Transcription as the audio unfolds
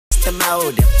it's the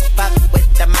motive. Fuck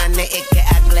with the money, it get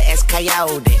ugly as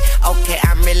coyote. Okay,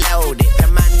 I'm reloaded. The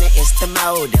money is the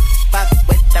motive. Fuck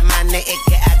with the money, it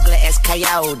get ugly as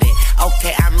coyote.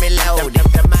 Okay, I'm reloaded.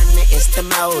 The money is the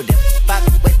motive. Fuck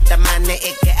with the money,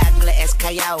 it get ugly as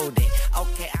coyote.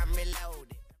 Okay, I'm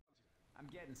reloaded. I'm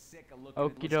getting sick of looking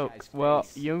at Okie this doke. guy's Well,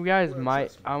 face. you guys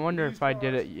might. I wonder if I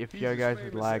did it. If you guys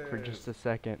would lag for just a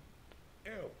second.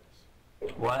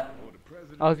 What?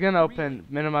 I was gonna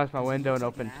minimize my window and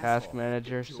open Task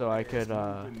Manager so I could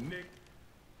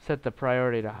set the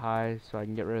priority to high so I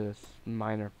can get rid of this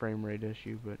minor frame rate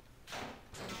issue. But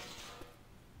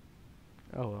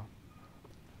oh well.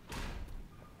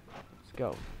 Let's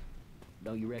go.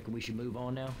 Don't you reckon we should move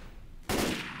on now?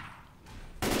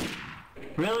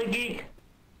 Really, geek?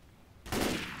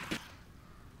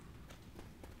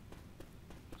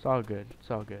 It's all good.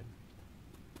 It's all good.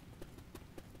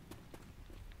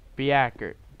 Be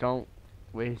accurate. Don't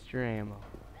waste your ammo.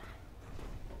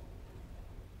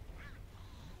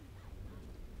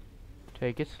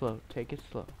 Take it slow. Take it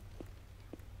slow.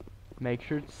 Make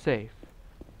sure it's safe.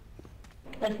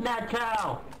 It's not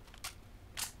cow.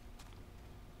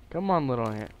 Come on, little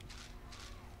ant.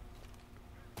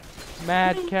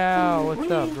 Mad cow. What's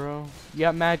up, bro? You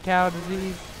got mad cow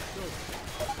disease?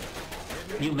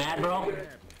 You mad, bro?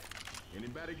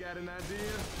 Anybody got an idea?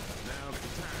 Now's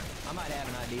the time. I might have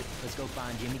an idea. Let's go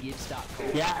find Jimmy, get stock.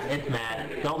 Yeah, it's mad.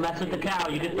 Don't mess with the cow.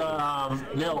 You get the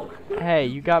milk. Hey,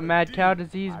 you got mad cow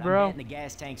disease, I'm bro? betting the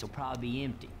gas tanks will probably be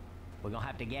empty. We're gonna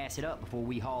have to gas it up before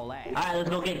we haul ass. Alright, let's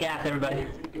go get gas, everybody.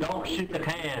 Don't shoot the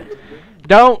can.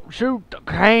 Don't shoot the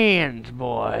cans,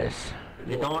 boys.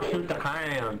 You don't shoot the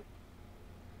can.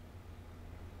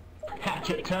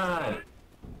 Hatchet time.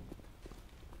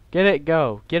 Get it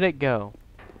go. Get it go.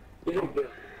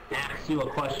 Ask you a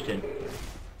question.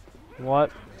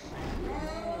 What?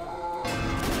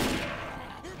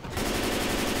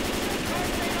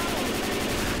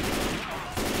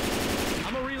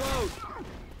 I'm a reload.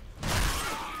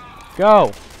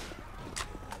 Go.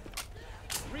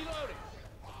 Reloading.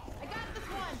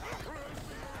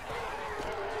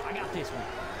 I got this one.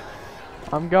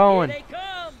 I'm going. Here they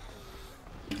come.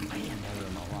 I am never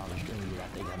in my wildest dreams that I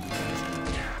think I'm gas.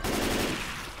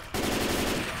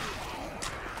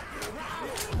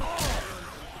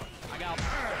 I got.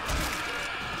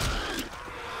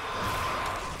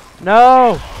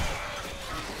 No.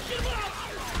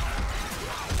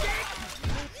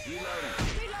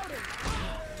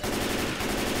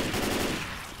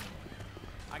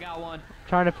 I got one.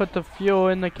 Trying to put the fuel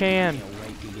in the can. Can't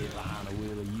wait to get behind the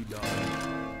wheel of you, dog.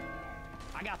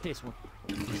 I got this one.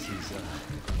 This is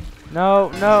No,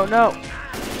 no, no.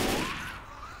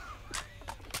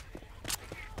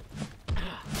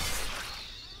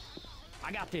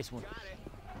 I got this one.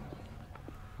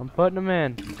 I'm putting them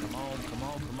in. come on, come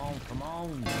on, come on, come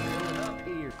on. Fill it up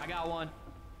here. I got one.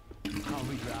 I'll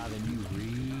be driving you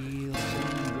real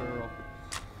soon, girl.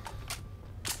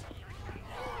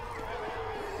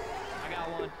 I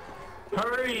got one.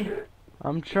 Hurry!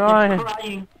 I'm It's trying.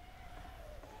 crying.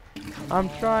 I'm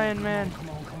trying, man. Come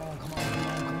on, come on, come on, come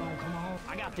on, come on, come on.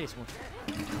 I got this one.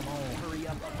 Come on, hurry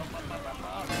up,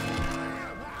 up.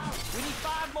 We need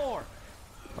 5 more.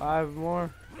 5 more.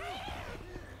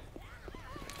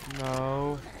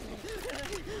 No.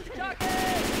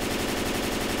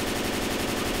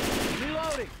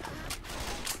 Reloading.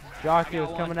 Jockey I was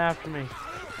got coming after me.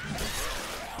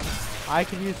 I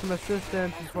could use some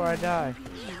assistance before I die.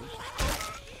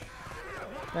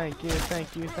 Thank you,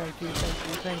 thank you, thank you, thank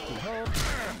you, thank you.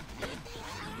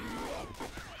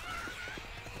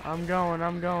 I'm going,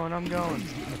 I'm going, I'm going.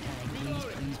 Please,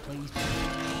 please, please.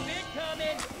 Big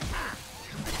coming.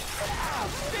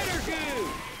 Bitter goo.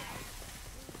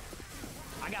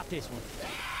 I got this one.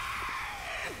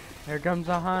 Here comes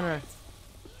a hunter.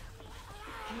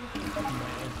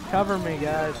 Cover me,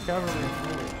 guys, cover me.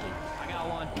 I got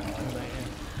one.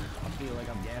 I feel like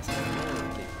I'm gassing up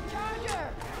the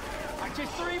I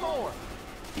just 3 more.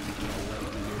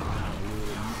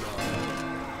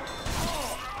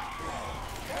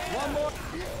 One more.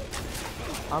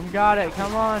 I'm got it,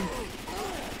 come on.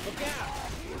 Look out.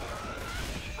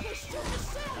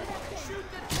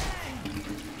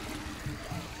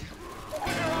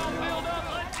 We're all filled up.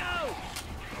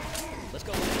 Let's go. Let's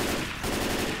go.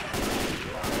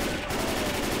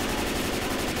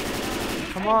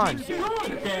 Come on. It's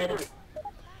dead.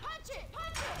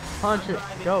 Punch it.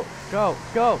 Go, go,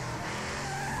 go.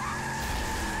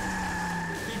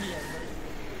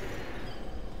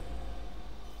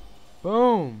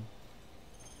 Boom.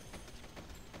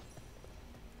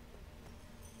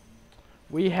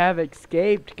 We have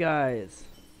escaped, guys.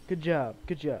 Good job,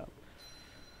 good job.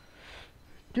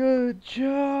 Good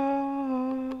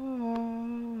job.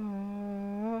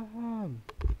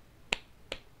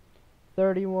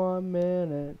 31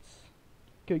 minutes.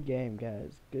 Good game,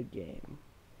 guys. Good game.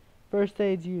 First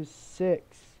aids used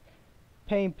 6.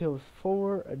 Pain pills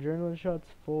 4. Adrenaline shots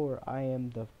 4. I am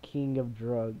the king of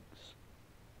drugs.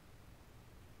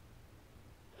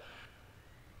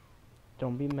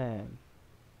 Don't be mad.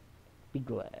 Be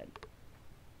glad.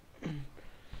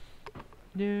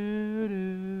 Do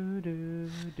do do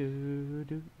do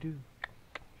do do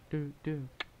do do.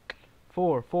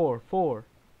 4 4 4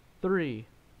 3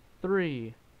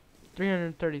 3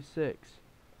 336.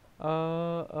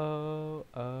 Oh.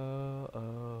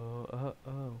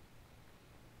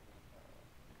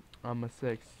 I'm a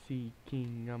sexy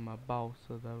king. I'm a boss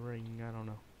of the ring. I don't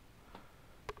know.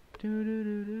 Do do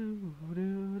do do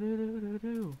do do do do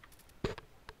do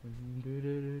do do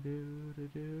do do do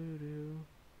do do.